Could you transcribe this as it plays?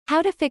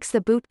How to fix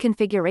the boot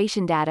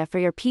configuration data for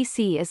your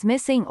PC is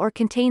missing or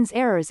contains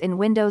errors in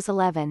Windows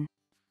 11.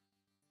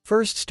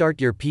 First,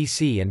 start your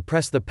PC and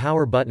press the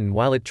power button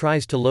while it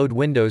tries to load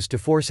Windows to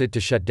force it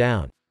to shut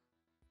down.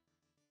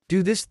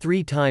 Do this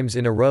 3 times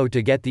in a row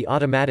to get the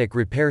automatic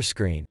repair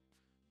screen.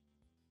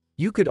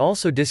 You could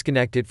also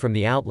disconnect it from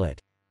the outlet.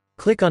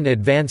 Click on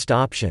Advanced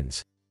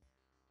Options.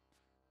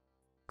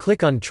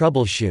 Click on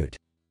Troubleshoot.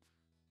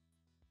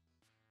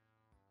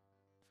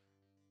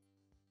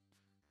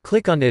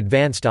 Click on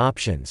Advanced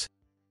Options.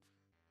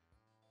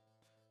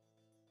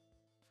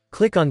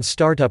 Click on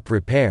Startup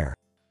Repair.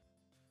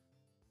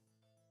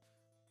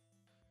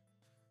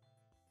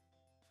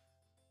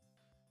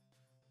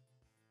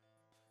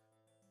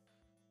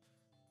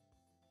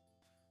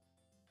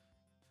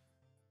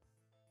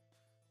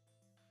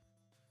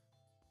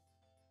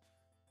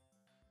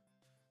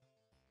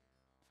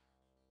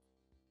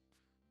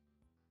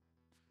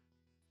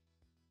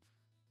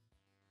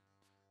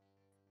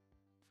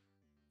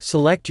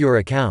 Select your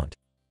account.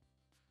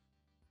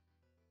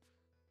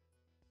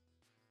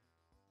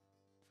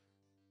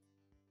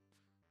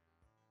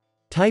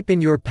 Type in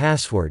your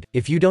password.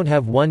 If you don't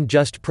have one,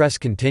 just press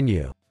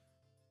Continue.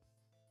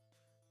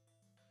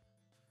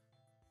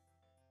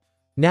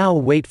 Now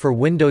wait for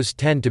Windows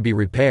 10 to be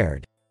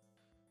repaired.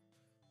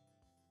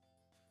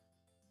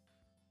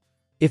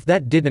 If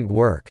that didn't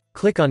work,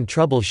 click on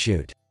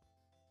Troubleshoot.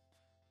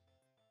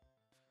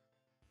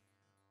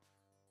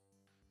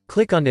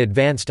 Click on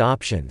Advanced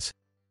Options.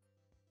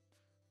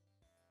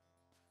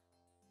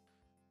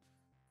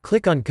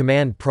 Click on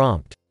Command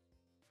Prompt.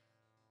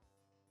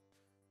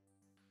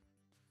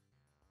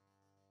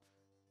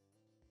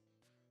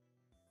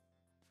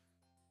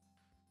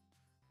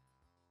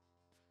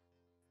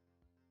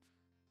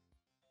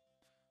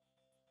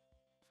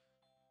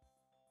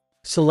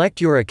 Select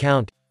your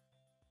account.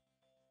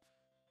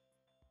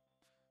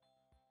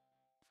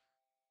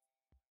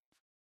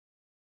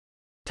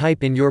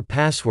 Type in your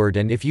password,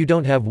 and if you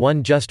don't have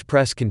one, just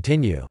press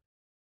Continue.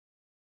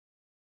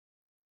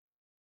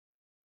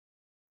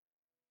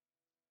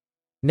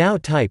 Now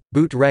type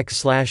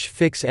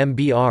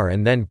bootrec/fixmbr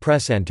and then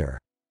press Enter.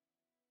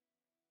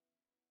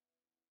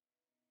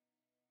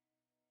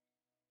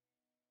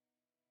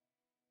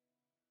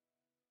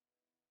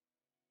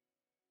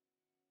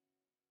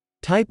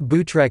 Type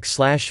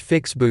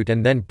bootrec/fixboot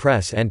and then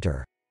press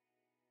Enter.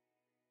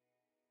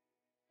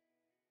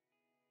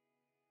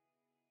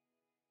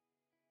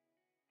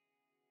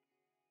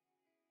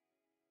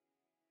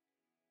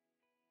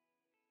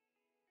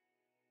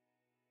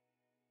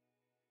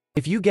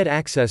 If you get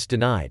access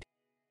denied,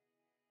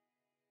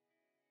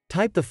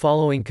 type the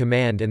following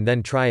command and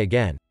then try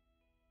again.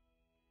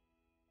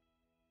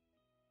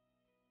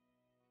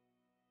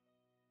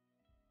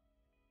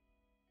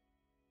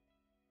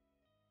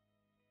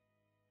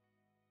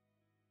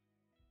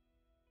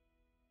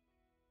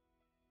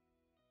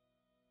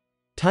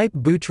 Type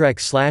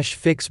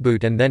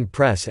bootrec/fixboot and then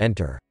press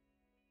Enter.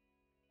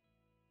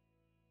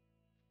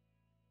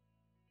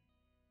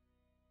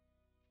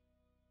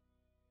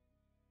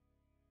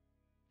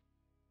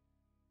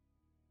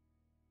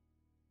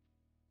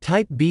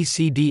 Type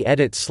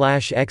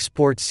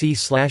bcd-edit/export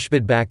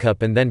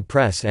c/bidbackup and then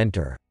press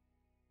Enter.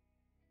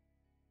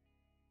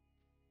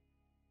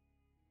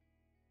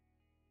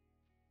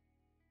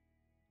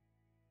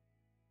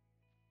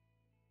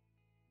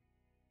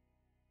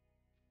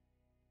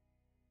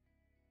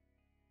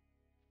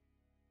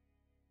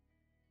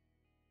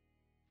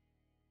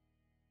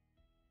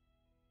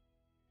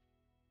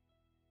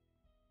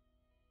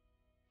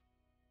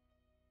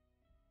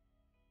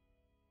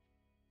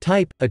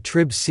 Type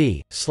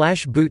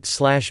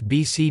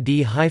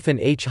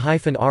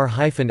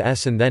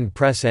attrib/c/boot/bcd-h-r-s and then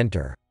press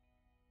Enter.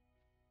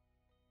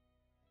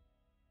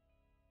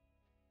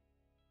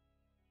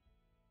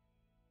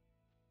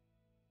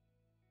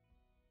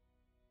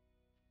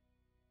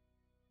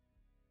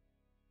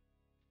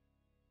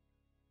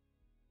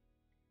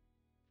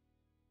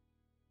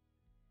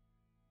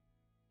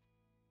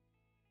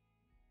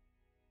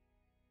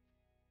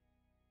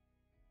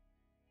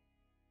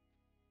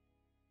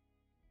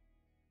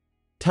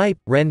 Type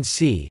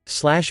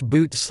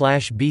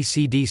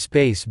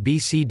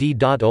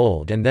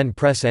renc/boot/bcd-bcd.old and then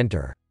press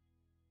Enter.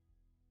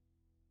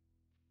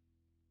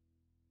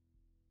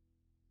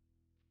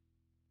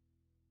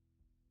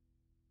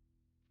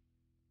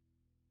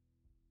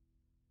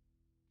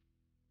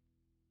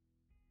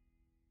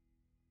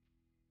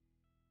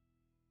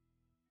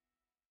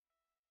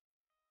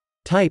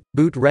 Type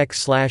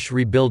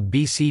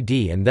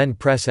bootrec/rebuild-bcd and then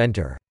press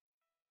Enter.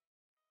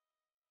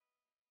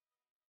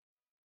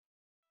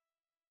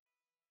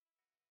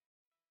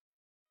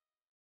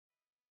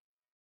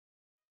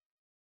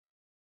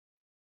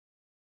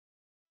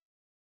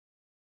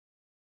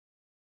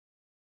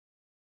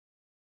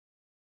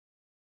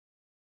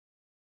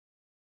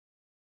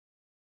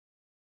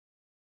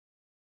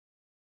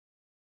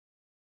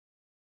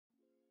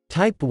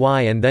 Type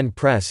Y and then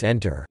press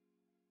Enter.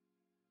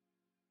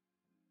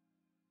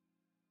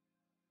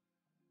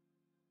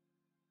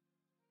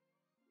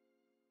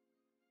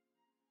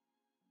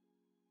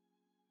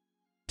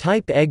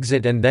 Type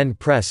exit and then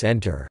press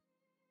enter.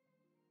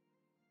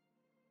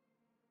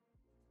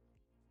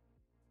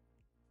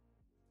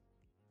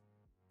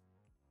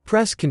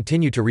 Press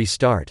continue to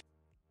restart.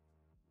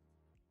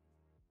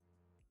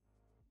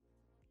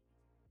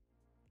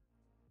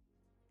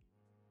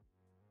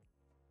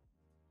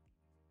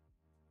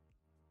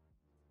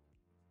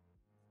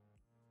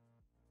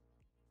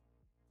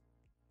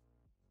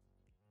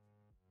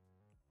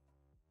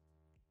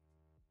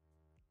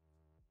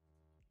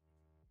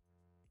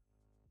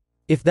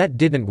 If that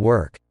didn't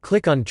work,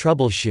 click on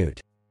Troubleshoot.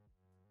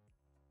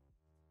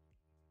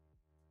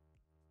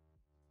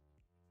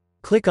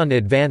 Click on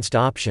Advanced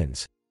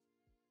Options.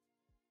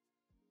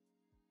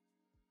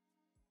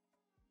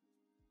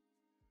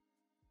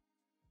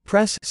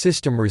 Press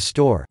System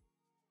Restore.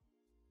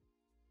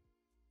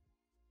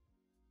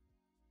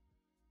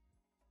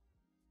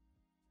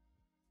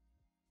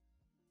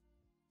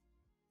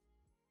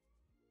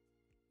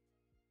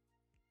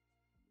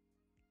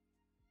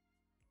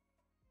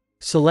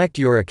 Select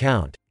your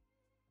account.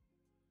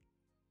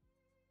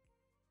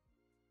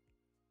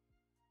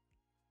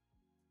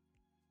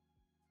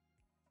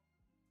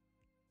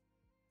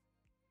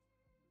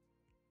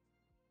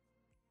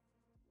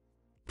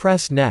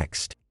 Press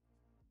Next.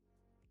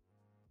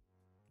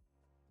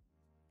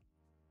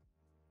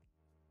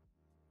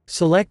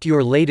 Select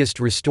your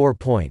latest restore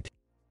point.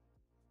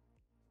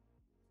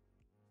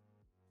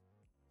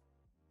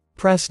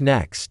 Press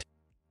Next.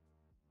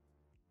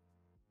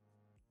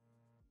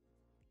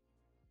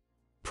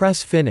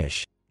 Press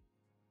Finish.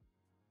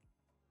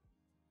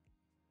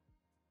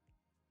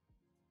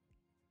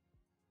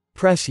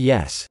 Press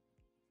Yes.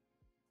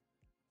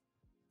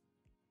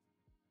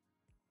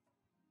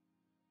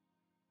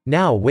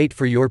 Now wait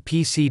for your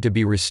PC to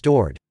be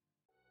restored.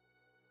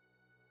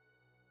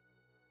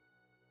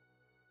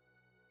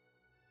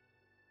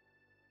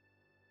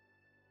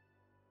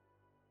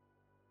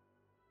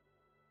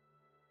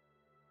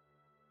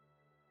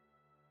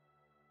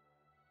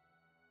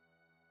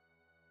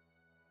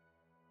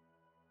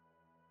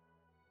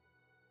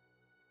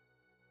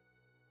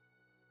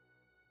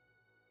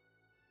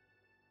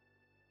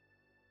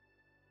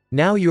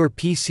 Now your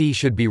PC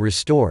should be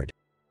restored.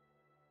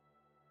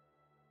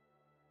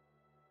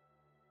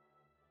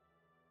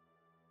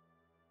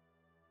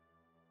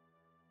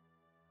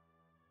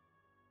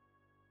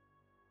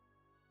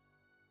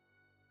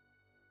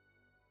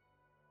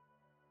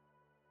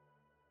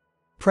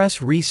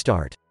 Press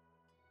Restart.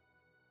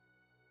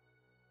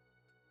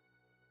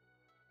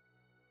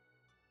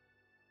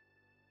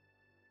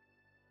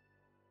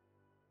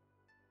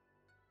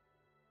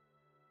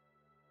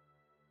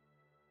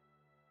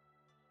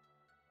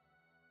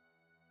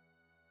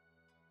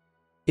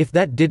 If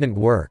that didn't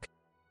work,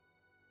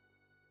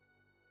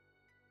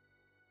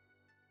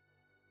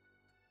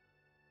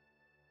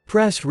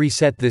 press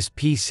Reset this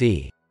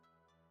PC.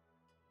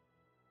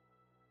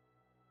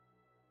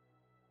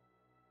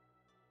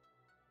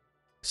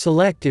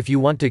 Select if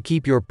you want to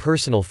keep your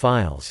personal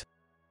files.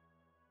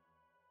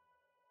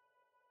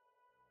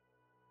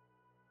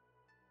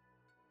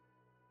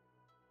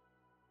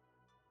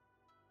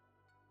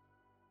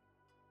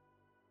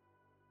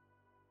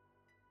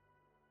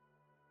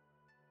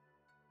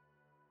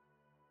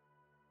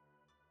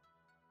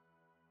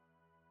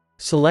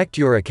 Select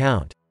your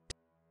account.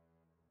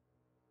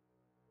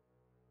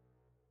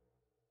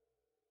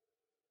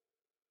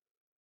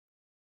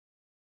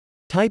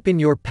 Type in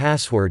your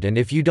password, and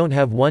if you don't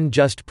have one,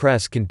 just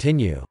press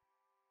Continue.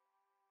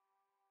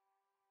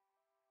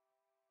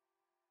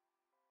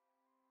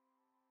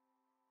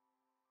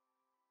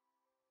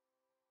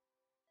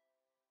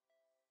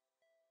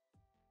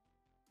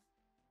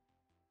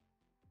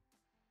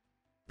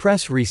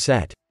 Press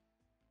Reset.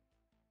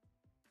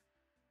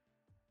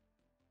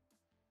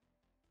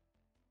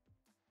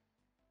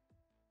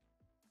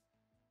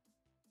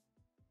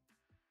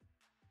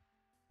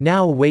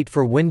 Now wait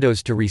for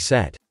Windows to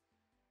reset.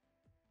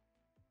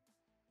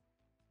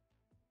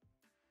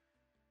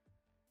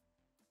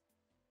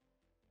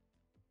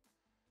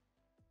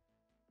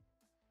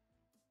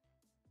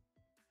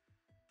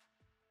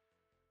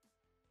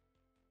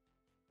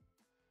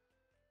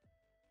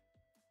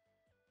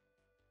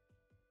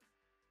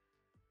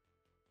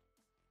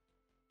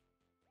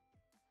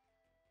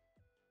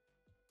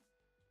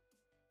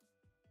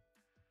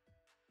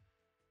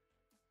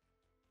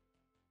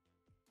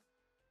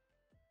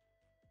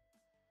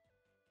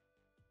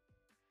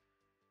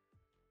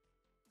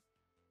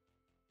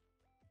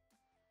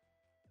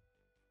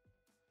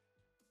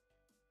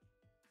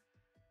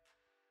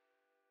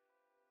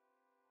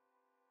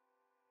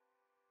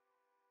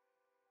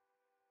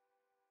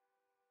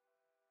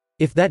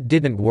 If that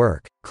didn't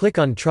work, click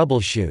on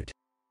Troubleshoot.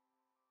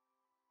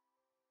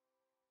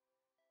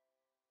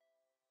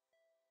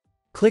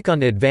 Click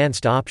on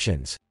Advanced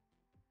Options.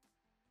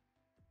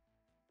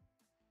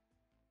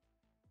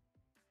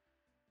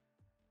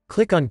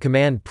 Click on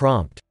Command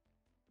Prompt.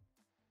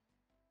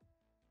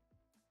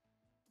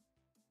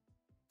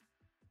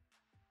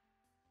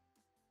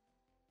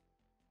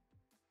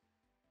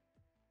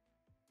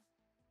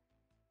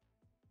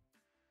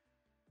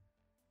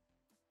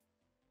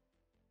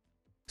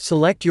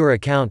 Select your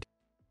account.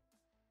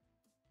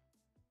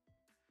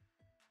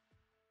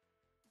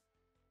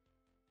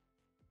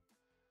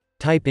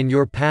 Type in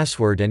your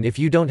password, and if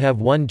you don't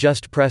have one,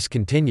 just press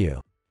continue.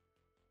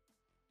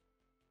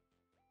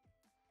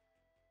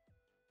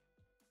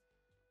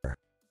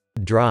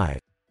 Drive.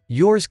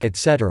 Yours,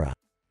 etc.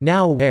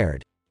 Now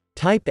paired.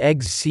 Type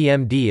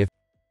execmd if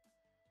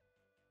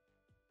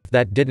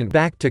that didn't.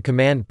 Back to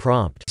command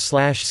prompt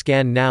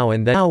 /scan now,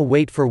 and then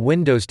wait for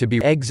Windows to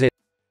be exit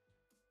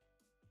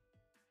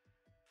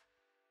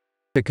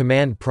to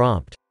command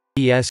prompt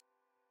es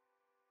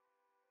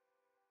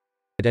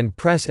and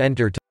press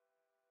enter to